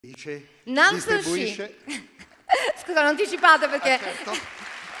Nansun. Scusa, l'ho anticipato perché... certo.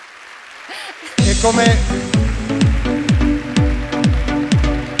 E come...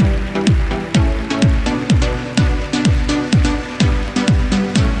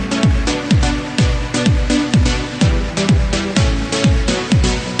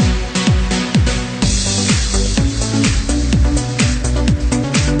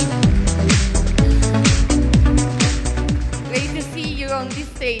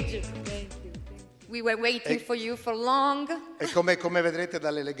 We were waiting for you for long. E come vedrete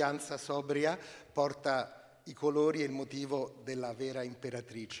dall'eleganza sobria, porta i colori e il motivo della vera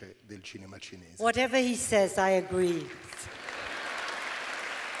imperatrice del cinema cinese. Whatever he says, I agree.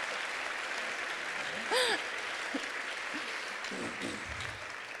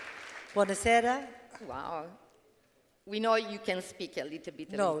 Buonasera. Wow. We know you can speak a little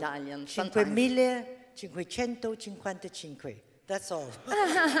bit of Italian. 5.555. That's all.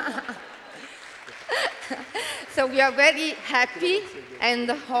 So we are very happy and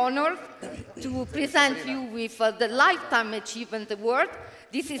honored to present you with the Lifetime Achievement Award.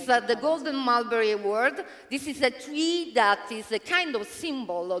 This is the Golden Mulberry Award. This is a tree that is a kind of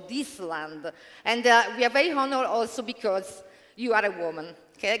symbol of this land. And we are very honored also because you are a woman.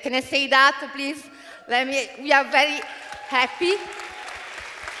 Okay? Can I say that, please? We are very happy.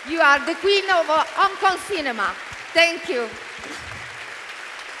 You are the queen of Hong Kong cinema. Thank you.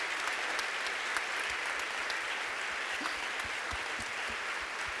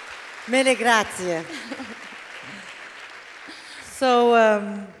 Mille grazie. So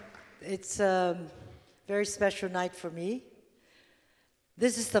it's a very special night for me.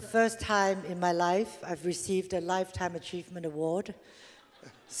 This is the first time in my life I've received a Lifetime Achievement Award.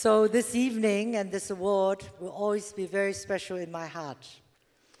 So this evening and this award will always be very special in my heart.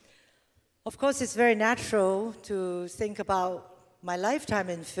 Of course, it's very natural to think about my lifetime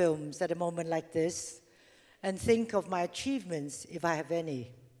in films at a moment like this and think of my achievements, if I have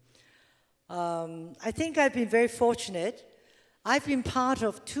any. I think I've been very fortunate. I've been part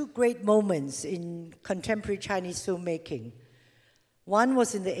of two great moments in contemporary Chinese filmmaking. One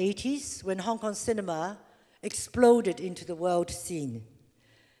was in the 80s when Hong Kong cinema exploded into the world scene.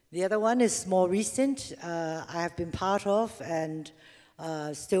 The other one is more recent. I have been part of and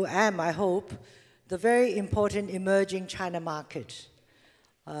still am, I hope, the very important emerging China market.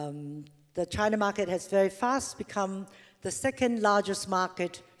 The China market has very fast become the second largest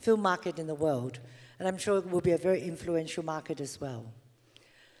market, film market in the world, and I'm sure it will be a very influential market as well.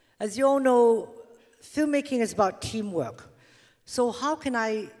 As you all know, filmmaking is about teamwork. So how can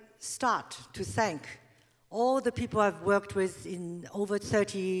I start to thank all the people I've worked with in over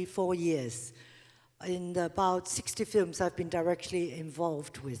 34 years, in about 60 films I've been directly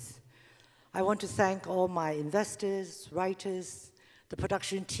involved with. I want to thank all my investors, writers, the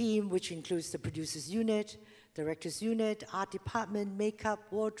production team, which includes the producers unit, directors unit, art department,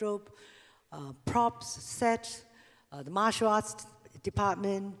 makeup, wardrobe, props, set, the martial arts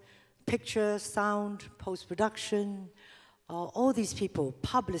department, picture, sound, post-production, all these people,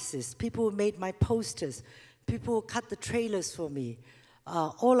 publicists, people who made my posters, people who cut the trailers for me,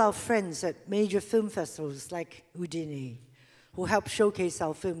 all our friends at major film festivals like Udine, who help showcase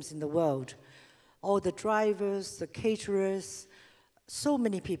our films in the world, all the drivers, the caterers, so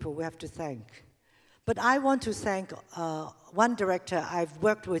many people we have to thank. But I want to thank one director I've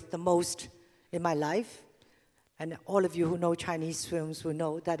worked with the most in my life, and all of you who know Chinese films will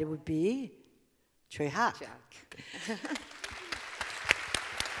know that it would be Tsui Hark.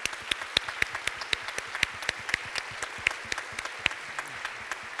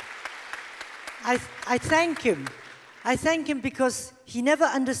 I thank him. I thank him because he never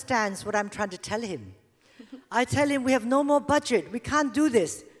understands what I'm trying to tell him. I tell him we have no more budget, we can't do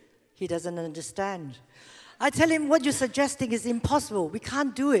this. He doesn't understand. I tell him what you're suggesting is impossible, we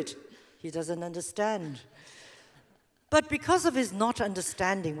can't do it. He doesn't understand. But because of his not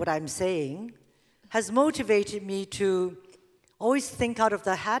understanding what I'm saying, has motivated me to always think out of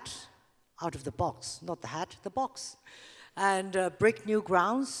the hat, out of the box, not the hat, the box, and break new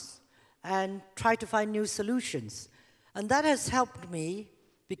grounds and try to find new solutions. And that has helped me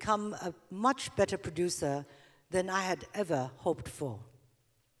become a much better producer than I had ever hoped for.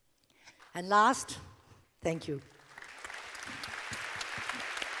 And last, thank you.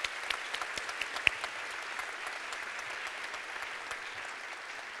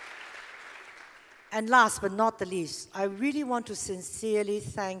 And last but not the least, I really want to sincerely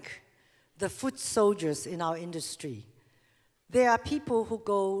thank the foot soldiers in our industry. They are people who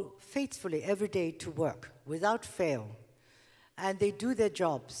go faithfully every day to work without fail, and they do their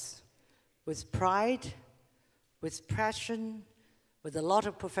jobs with pride, with passion, with a lot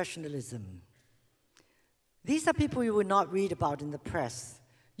of professionalism. These are people you will not read about in the press.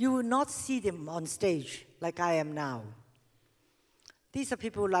 You will not see them on stage like I am now. These are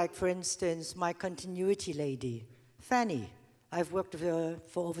people like, for instance, my continuity lady, Fanny. I've worked with her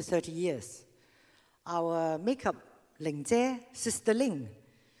for over 30 years. Our makeup Ling Jie, Sister Ling.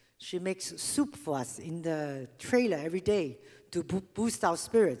 She makes soup for us in the trailer every day to boost our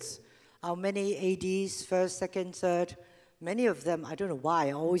spirits. Our many ADs, first, second, third, many of them, I don't know why,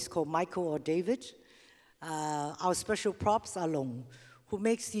 I always call Michael or David. Our special props are Long, who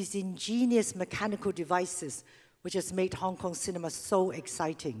makes these ingenious mechanical devices which has made Hong Kong cinema so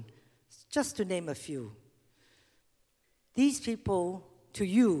exciting, just to name a few. These people, to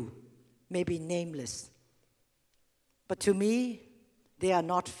you, may be nameless, but to me, they are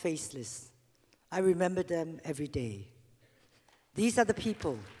not faceless. I remember them every day. These are the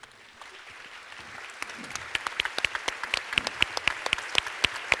people.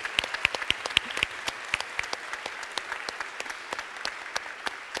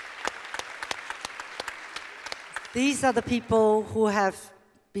 These are the people who have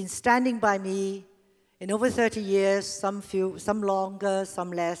been standing by me in over 30 years, some few, some longer,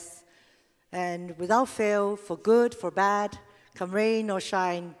 some less, and without fail, for good, for bad, come rain or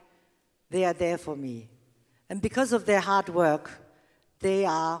shine, they are there for me. And because of their hard work, they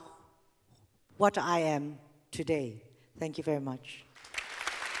are what I am today. Thank you very much.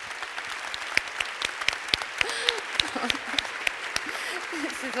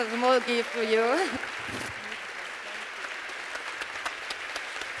 This is a small gift for you.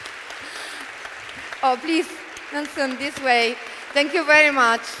 Oh, please, Nansun, this way. Thank you very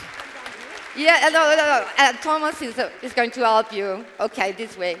much. Yeah, no. Thomas is going to help you. Okay,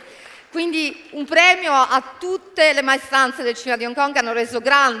 this way. Quindi un premio a tutte le maestranze del cinema di Hong Kong che hanno reso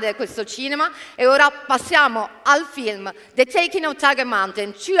grande questo cinema. E ora passiamo al film The Taking of Tiger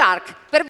Mountain, Chuark.